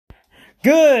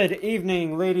Good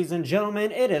evening, ladies and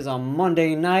gentlemen. It is a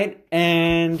Monday night,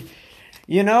 and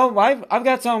I've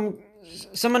got some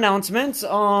announcements.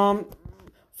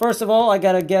 First of all, I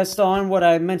got a guest on what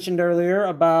I mentioned earlier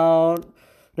about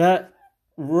that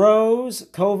Rose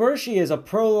Cover. She is a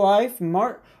pro-life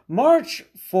March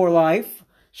for Life.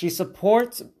 She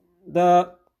supports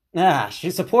infants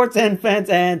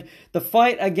and the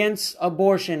fight against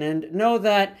abortion. And know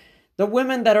that the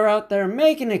women that are out there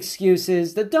making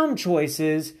excuses, the dumb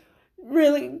choices,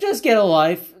 really just get a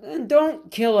life and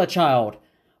don't kill a child,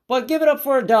 but give it up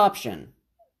for adoption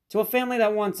to a family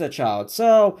that wants a child.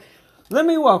 So let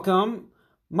me welcome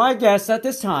my guest at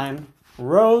this time,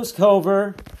 Rose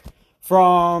Cover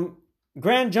from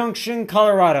Grand Junction,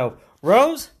 Colorado.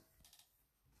 Rose?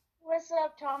 What's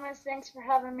up, Thomas? Thanks for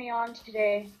having me on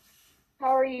today.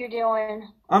 How are you doing?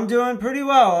 I'm doing pretty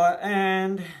well,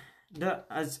 and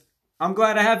I'm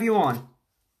glad to have you on.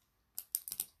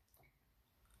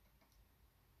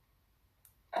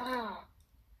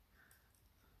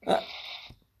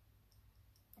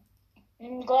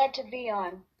 I'm glad to be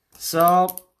on.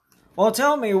 So, well,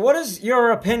 tell me, what is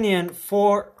your opinion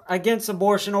against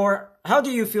abortion, or how do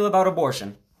you feel about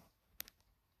abortion?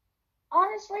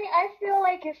 Honestly, I feel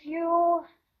like if you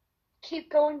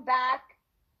keep going back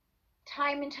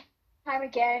time and time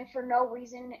again for no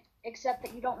reason except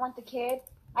that you don't want the kid,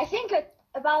 I think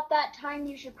about that time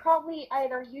you should probably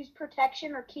either use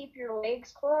protection or keep your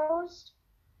legs closed.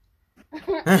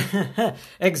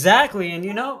 Exactly,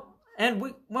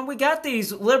 and when we got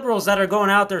these liberals that are going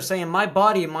out there saying my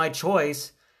body, my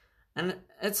choice, and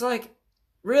it's like,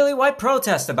 really, why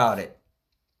protest about it?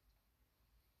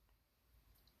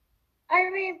 I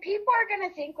mean, people are going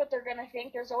to think what they're going to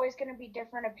think. There's always going to be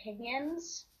different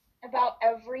opinions about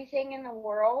everything in the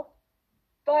world.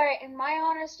 But in my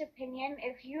honest opinion,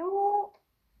 if you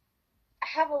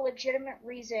have a legitimate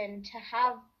reason to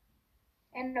have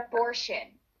an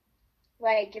abortion,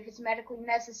 like if it's medically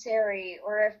necessary,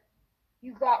 or if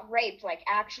you got raped, like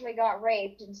actually got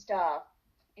raped and stuff,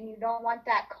 and you don't want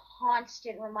that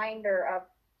constant reminder of,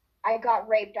 I got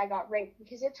raped,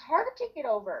 because it's hard to get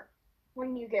over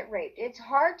when you get raped. It's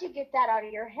hard to get that out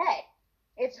of your head.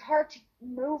 It's hard to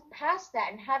move past that,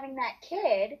 and having that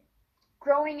kid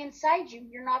growing inside you,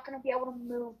 you're not going to be able to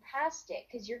move past it,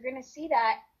 because you're going to see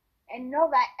that and know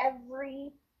that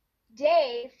every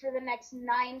day for the next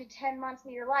 9 to 10 months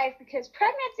of your life, because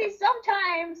pregnancy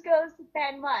sometimes goes to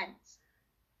 10 months.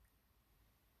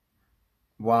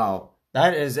 Wow,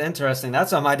 that is interesting.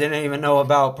 That's something I didn't even know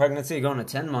about, pregnancy going to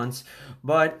 10 months.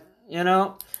 But,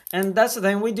 and that's the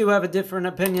thing, we do have a different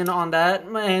opinion on that,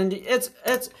 and it's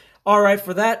all right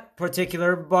for that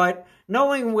particular, but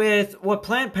knowing with what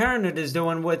Planned Parenthood is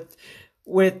doing with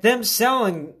them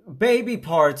selling baby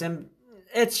parts, and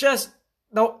it's just,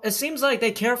 it seems like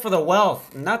they care for the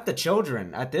wealth, not the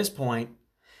children at this point.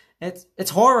 It's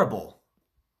horrible.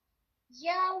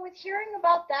 Yeah, with hearing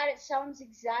about that, it sounds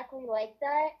exactly like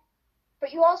that.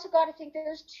 But you also got to think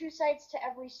there's two sides to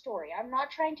every story. I'm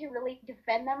not trying to really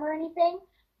defend them or anything.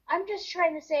 I'm just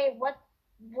trying to say what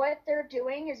they're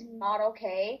doing is not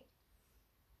okay.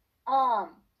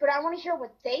 But I want to hear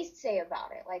what they say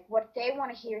about it, like what they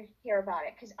want to hear about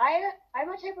it. Because I'm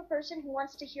a type of person who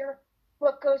wants to hear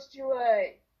what goes through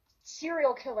a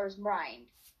serial killer's mind.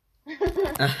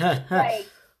 Like,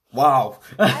 wow.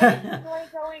 I enjoy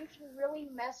going through really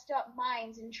messed up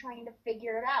minds and trying to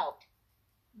figure it out.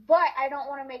 But I don't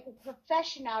want to make a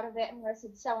profession out of it unless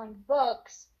it's selling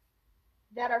books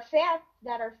that are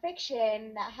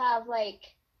fiction, that have like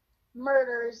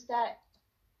murders that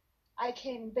I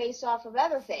can base off of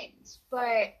other things.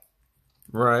 But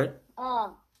right.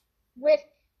 With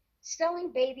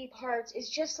selling baby parts, it's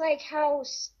just like how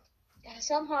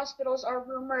some hospitals are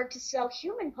rumored to sell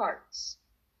human parts,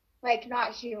 like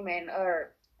not human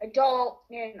or adult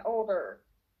and older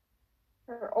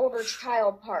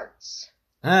child parts.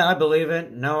 I believe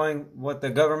it, knowing what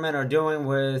the government are doing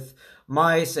with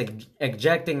mice,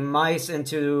 ejecting mice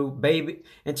into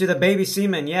the baby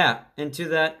semen, into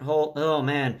that whole, oh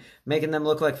man, making them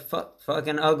look like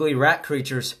fucking ugly rat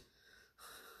creatures.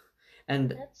 And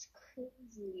that's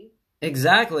crazy.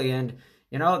 Exactly, and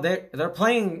they're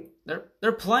playing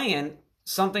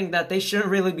something that they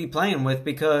shouldn't really be playing with,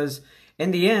 because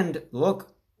in the end,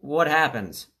 look what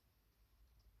happens.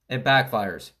 It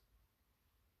backfires.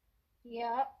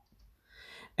 Yeah.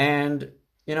 And,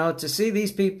 to see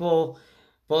these people,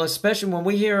 well, especially when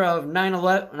we hear of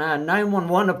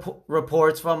 911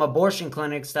 reports from abortion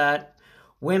clinics that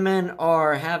women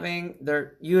are having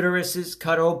their uteruses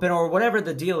cut open or whatever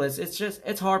the deal is,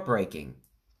 it's heartbreaking.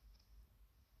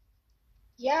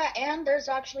 Yeah, and there's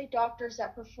actually doctors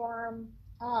that perform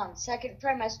second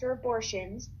trimester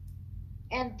abortions,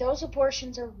 and those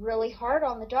abortions are really hard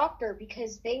on the doctor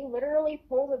because they literally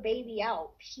pull the baby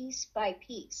out piece by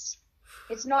piece.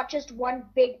 It's not just one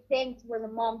big thing where the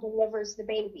mom delivers the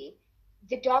baby.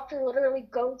 The doctor literally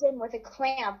goes in with a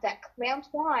clamp that clamps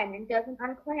on and doesn't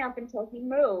unclamp until he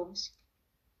removes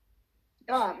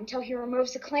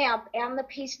the clamp and the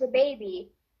piece of the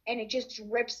baby, and it just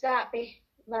rips that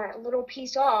little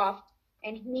piece off,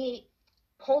 and he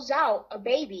pulls out a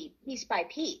baby piece by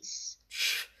piece.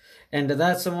 And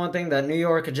that's the one thing that New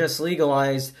York just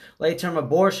legalized late term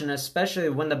abortion, especially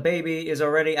when the baby is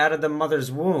already out of the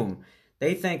mother's womb.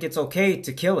 They think it's okay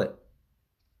to kill it.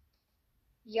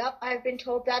 Yep, I've been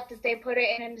told that they put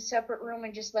it in a separate room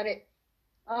and just let it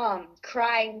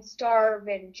cry and starve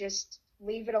and just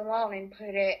leave it alone and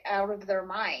put it out of their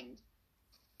mind.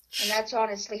 And that's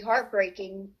honestly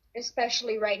heartbreaking,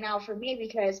 especially right now for me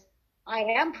because I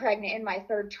am pregnant in my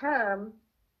third term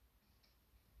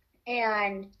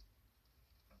or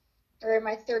in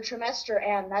my third trimester,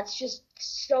 and that's just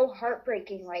so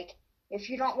heartbreaking. Like, if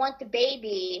you don't want the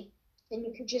baby, then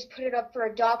you could just put it up for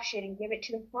adoption and give it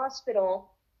to the hospital,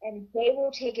 and they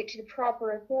will take it to the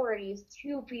proper authorities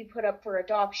to be put up for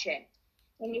adoption.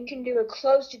 And you can do a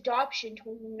closed adoption to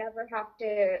where you never have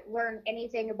to learn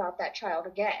anything about that child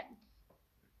again.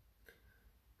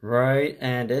 Right,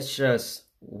 and it's just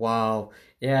wow.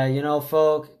 Yeah,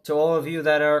 folk, to all of you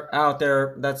that are out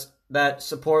there that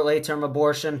support late term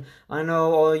abortion, I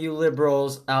know all you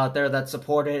liberals out there that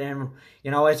support it, and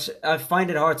I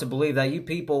find it hard to believe that you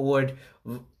people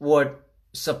would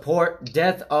support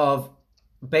death of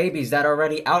babies that are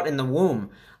already out in the womb.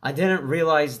 I didn't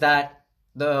realize that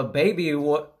the baby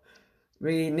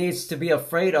really needs to be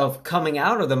afraid of coming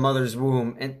out of the mother's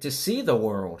womb and to see the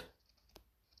world.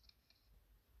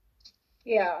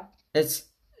 Yeah.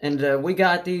 We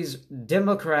got these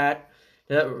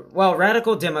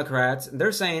radical Democrats.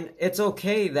 They're saying it's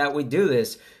okay that we do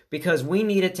this because we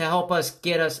need it to help us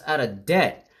get us out of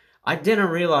debt. I didn't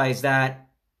realize that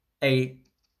a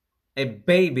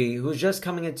baby who's just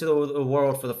coming into the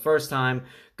world for the first time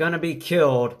gonna be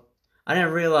killed. I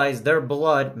didn't realize their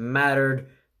blood mattered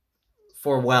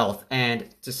for wealth, and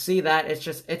to see that,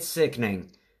 it's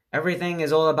sickening. Everything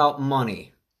is all about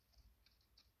money.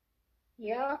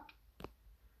 Yeah,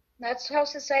 that's how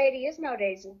society is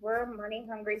nowadays. We're a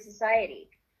money-hungry society.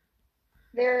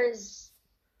 There's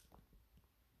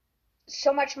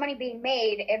so much money being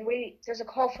made, and there's a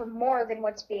call for more than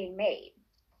what's being made.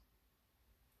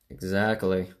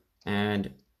 Exactly.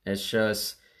 And it's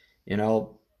just,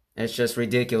 it's just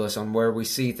ridiculous on where we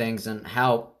see things and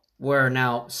how we're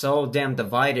now so damn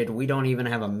divided, we don't even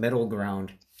have a middle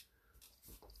ground.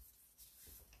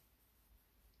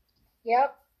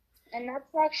 Yep. And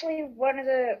that's actually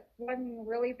one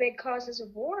really big causes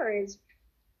of war is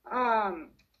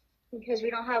because we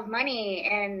don't have money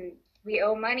and we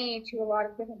owe money to a lot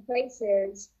of different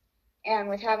places, and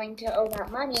with having to owe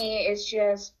that money, it's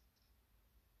just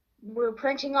we're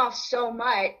printing off so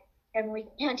much and we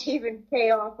can't even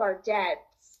pay off our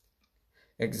debts.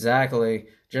 Exactly.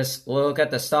 Just look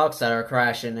at the stocks that are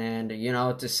crashing, and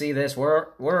to see this,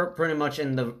 we're pretty much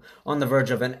on the verge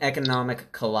of an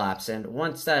economic collapse. And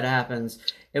once that happens,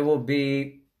 it will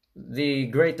be the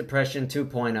Great Depression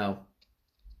 2.0.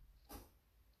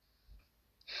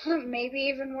 Maybe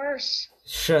even worse.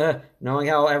 Knowing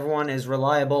how everyone is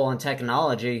reliable on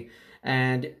technology,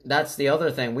 and that's the other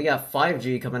thing. We got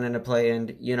 5G coming into play,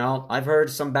 and I've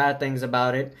heard some bad things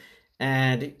about it.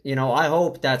 And, I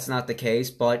hope that's not the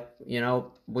case, but,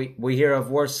 we hear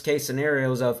of worst case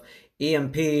scenarios of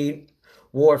EMP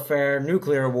warfare,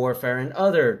 nuclear warfare, and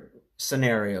other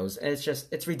scenarios.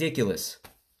 It's ridiculous.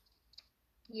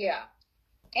 Yeah.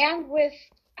 And with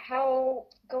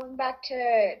going back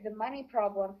to the money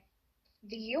problem,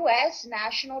 the U.S.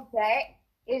 national debt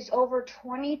is over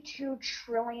 $22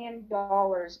 trillion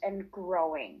and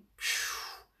growing.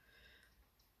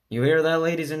 You hear that,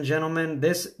 ladies and gentlemen?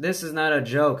 This is not a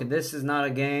joke. This is not a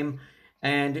game.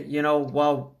 And,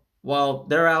 while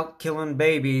they're out killing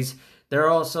babies, they're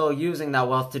also using that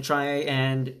wealth to try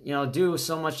and, do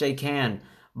so much they can.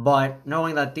 But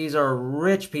knowing that these are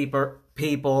rich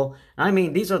people, I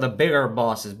mean, these are the bigger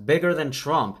bosses, bigger than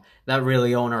Trump, that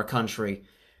really own our country.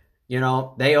 They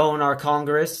own our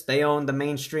Congress. They own the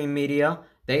mainstream media.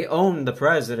 They own the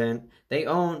president. They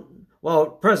own...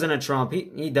 Well, President Trump,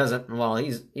 he doesn't, well,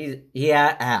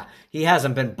 he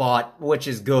hasn't been bought, which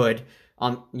is good,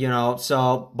 but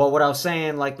what I was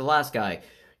saying, like the last guy,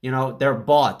 they're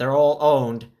bought, they're all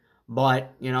owned,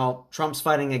 but, Trump's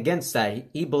fighting against that.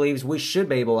 He believes we should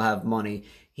be able to have money.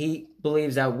 he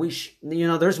believes that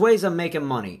there's ways of making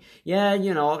money. Yeah,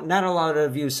 not a lot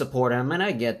of you support him, and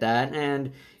I get that.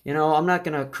 And, I'm not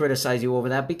going to criticize you over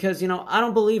that because, I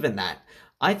don't believe in that.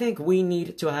 I think we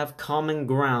need to have common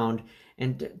ground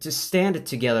and to stand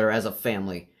together as a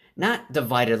family, not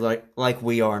divided like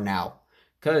we are now.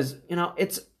 Because,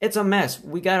 it's a mess.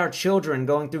 We got our children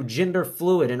going through gender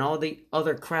fluid and all the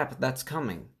other crap that's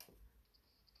coming.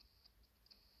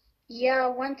 Yeah,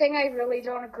 one thing I really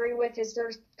don't agree with is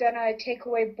they're gonna take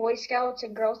away Boy Scouts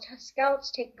and Girl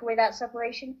Scouts, take away that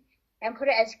separation, and put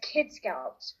it as Kid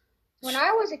Scouts. When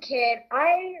I was a kid,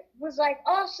 I was like,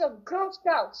 awesome, Girl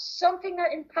Scouts, something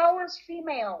that empowers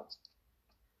females.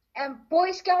 And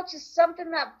Boy Scouts is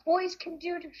something that boys can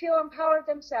do to feel empowered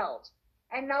themselves.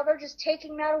 And now they're just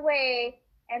taking that away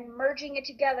and merging it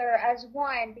together as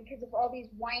one because of all these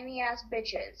whiny ass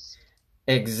bitches.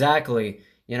 Exactly.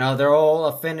 They're all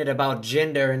offended about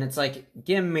gender, and it's like,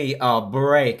 give me a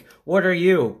break. What are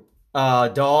you?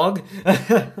 Dog?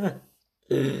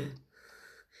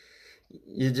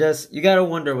 You gotta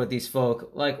wonder with these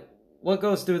folk, like, what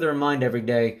goes through their mind every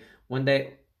day when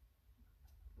they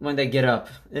get up.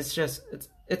 It's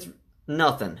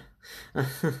nothing. Yeah,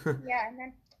 and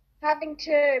then having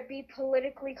to be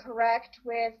politically correct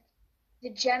with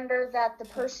the gender that the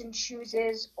person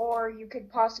chooses, or you could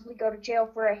possibly go to jail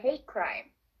for a hate crime.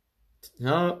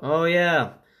 Oh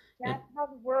yeah. That's how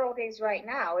the world is right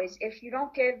now, is if you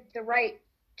don't give the right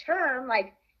term,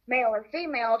 like male or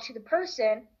female, to the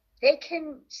person, they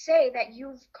can say that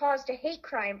you've caused a hate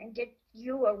crime and get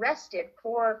you arrested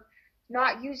for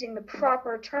not using the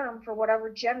proper term for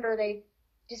whatever gender they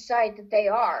decide that they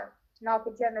are, not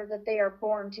the gender that they are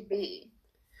born to be.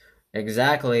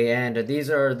 Exactly, and these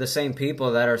are the same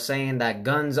people that are saying that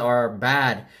guns are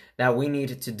bad, that we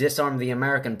need to disarm the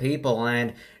American people,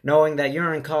 and knowing that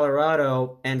you're in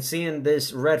Colorado and seeing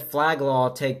this red flag law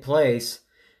take place,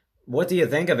 what do you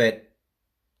think of it?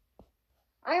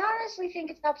 I honestly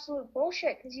think it's absolute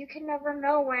bullshit because you can never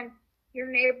know when your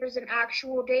neighbor's in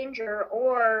actual danger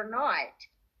or not.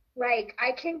 Like,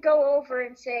 I can go over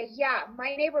and say, yeah,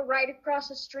 my neighbor right across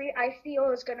the street I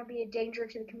feel is going to be a danger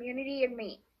to the community and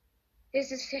me.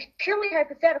 This is purely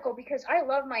hypothetical because I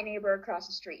love my neighbor across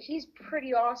the street. He's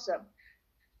pretty awesome.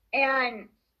 And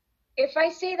if I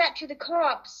say that to the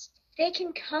cops, they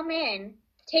can come in,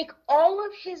 take all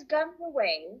of his guns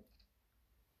away,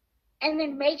 and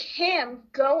then make him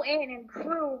go in and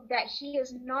prove that he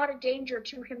is not a danger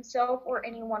to himself or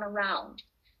anyone around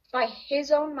by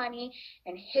his own money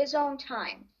and his own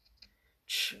time.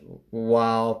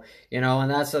 Wow.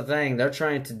 And that's the thing. They're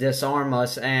trying to disarm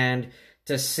us and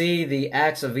to see the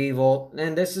acts of evil.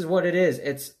 And this is what it is.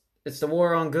 It's the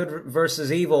war on good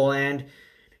versus evil. And,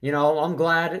 I'm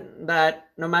glad that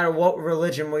no matter what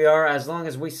religion we are, as long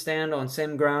as we stand on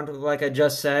same ground, like I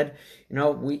just said,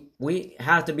 we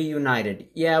have to be united.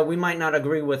 Yeah, we might not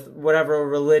agree with whatever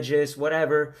religious,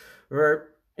 whatever, or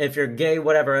if you're gay,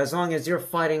 whatever. As long as you're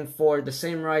fighting for the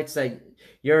same rights that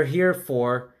you're here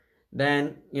for,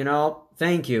 then,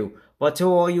 thank you. But to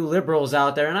all you liberals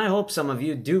out there, and I hope some of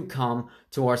you do come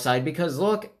to our side, because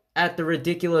look at the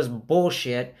ridiculous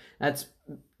bullshit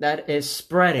that is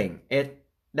spreading.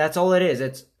 That's all it is.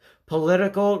 It's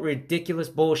political, ridiculous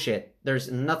bullshit. There's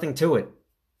nothing to it.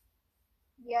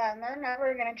 Yeah, and they're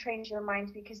never going to change their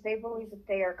minds because they believe that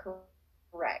they are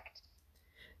correct.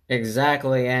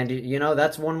 Exactly, and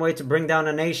that's one way to bring down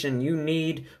a nation. You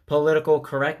need political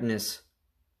correctness.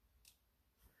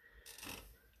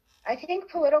 I think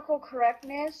political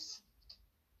correctness,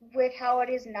 with how it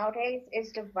is nowadays,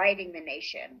 is dividing the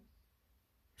nation.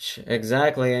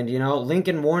 Exactly, and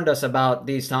Lincoln warned us about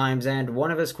these times, and one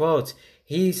of his quotes,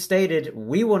 he stated,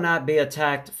 "We will not be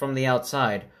attacked from the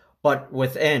outside, but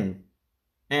within."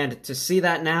 And to see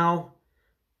that now,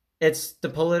 it's the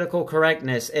political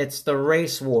correctness, it's the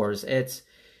race wars, it's,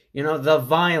 the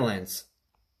violence,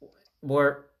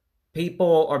 where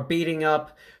people are beating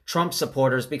up Trump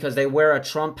supporters because they wear a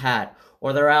Trump hat,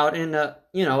 or they're out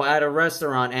at a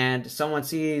restaurant and someone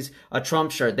sees a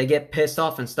Trump shirt. They get pissed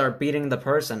off and start beating the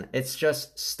person. It's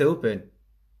just stupid.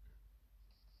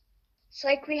 It's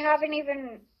like we haven't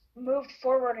even moved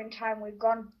forward in time. We've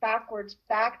gone backwards,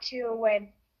 back to when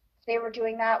they were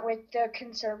doing that with the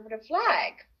conservative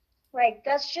flag. Like,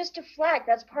 that's just a flag.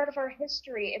 That's part of our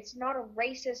history. It's not a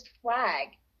racist flag.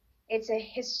 It's a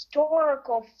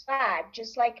historical flag,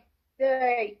 just like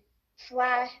the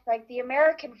flag, like the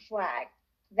American flag.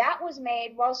 That was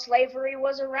made while slavery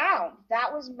was around.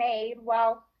 That was made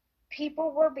while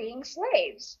people were being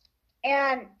slaves.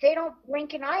 And they don't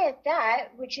blink an eye at that,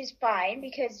 which is fine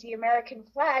because the American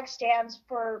flag stands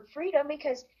for freedom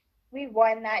because we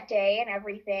won that day and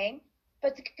everything.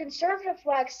 But the conservative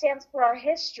flag stands for our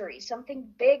history, something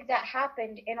big that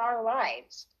happened in our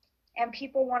lives. And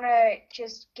people want to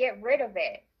just get rid of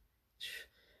it.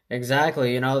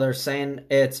 Exactly, they're saying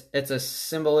it's a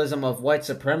symbolism of white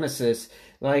supremacists,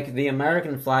 like the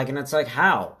American flag, and it's like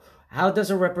how? How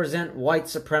does it represent white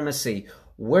supremacy?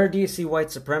 Where do you see white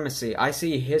supremacy? I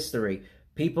see history.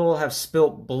 People have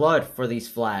spilt blood for these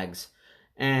flags.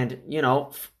 And,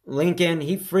 Lincoln,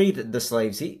 he freed the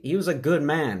slaves. He was a good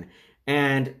man.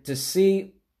 And to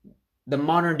see the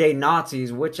modern day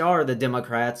Nazis, which are the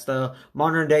Democrats, the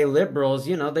modern day liberals,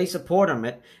 they support them.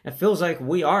 It feels like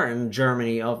we are in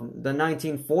Germany of the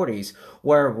 1940s,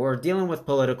 where we're dealing with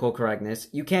political correctness.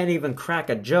 You can't even crack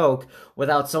a joke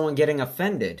without someone getting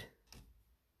offended.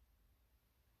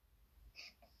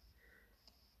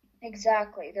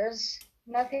 Exactly. There's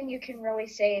nothing you can really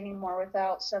say anymore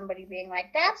without somebody being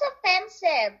like, that's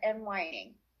offensive, and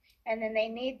whining. And then they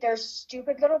need their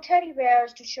stupid little teddy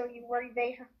bears to show you where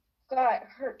they got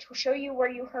hurt, to show you where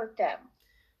you hurt them.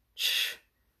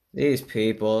 These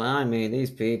people,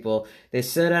 they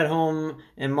sit at home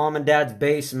in mom and dad's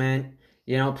basement,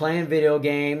 playing video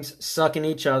games, sucking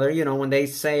each other, when they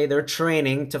say they're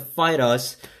training to fight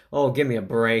us. Oh, give me a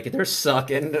break. They're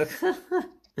sucking.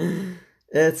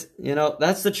 It's,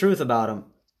 that's the truth about them.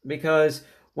 Because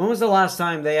when was the last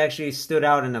time they actually stood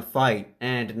out in a fight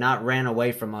and not ran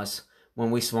away from us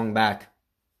when we swung back?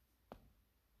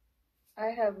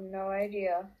 I have no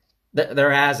idea.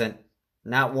 There hasn't.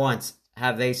 Not once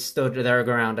have they stood their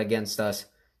ground against us.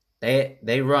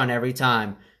 They run every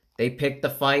time. They pick the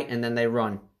fight and then they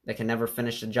run. They can never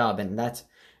finish the job, and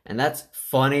that's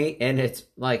funny, and it's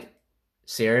like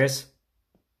serious.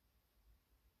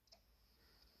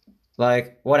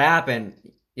 Like, what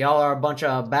happened? Y'all are a bunch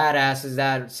of badasses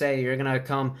that say you're gonna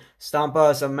come stomp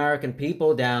us American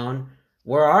people down.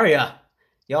 Where are ya?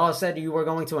 Y'all said you were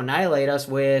going to annihilate us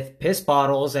with piss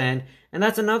bottles, and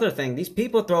that's another thing. These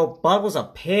people throw bottles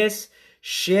of piss,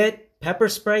 shit, pepper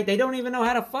spray. They don't even know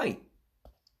how to fight.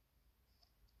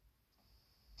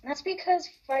 That's because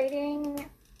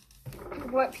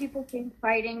what people think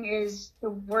fighting is the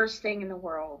worst thing in the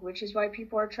world, which is why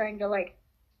people are trying to,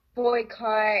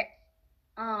 boycott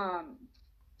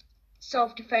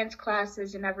self-defense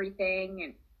classes and everything,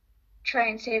 and try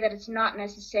and say that it's not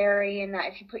necessary, and that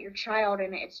if you put your child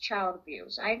in it, it's child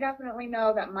abuse. I definitely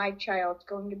know that my child's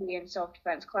going to be in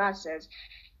self-defense classes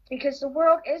because the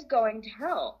world is going to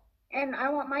hell, and I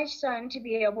want my son to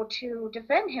be able to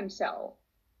defend himself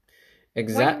when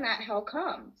that hell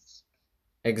comes.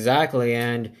 Exactly,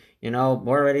 and we're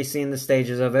already seeing the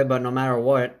stages of it, but no matter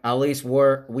what, at least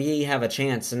we have a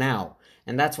chance now,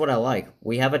 and that's what I like.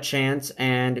 We have a chance,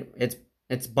 and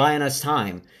it's buying us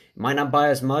time. It might not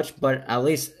buy us much, but at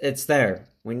least it's there.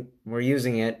 We're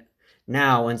using it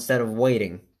now instead of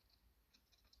waiting.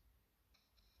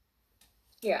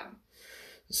 Yeah.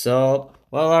 So,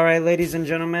 well, all right, ladies and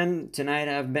gentlemen, tonight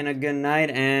have been a good night,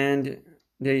 and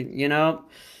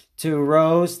to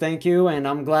Rose, thank you, and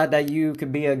I'm glad that you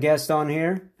could be a guest on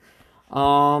here.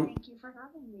 Thank you for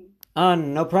having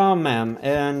me. No problem, ma'am,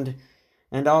 and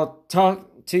I'll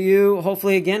talk to you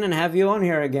hopefully again and have you on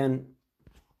here again.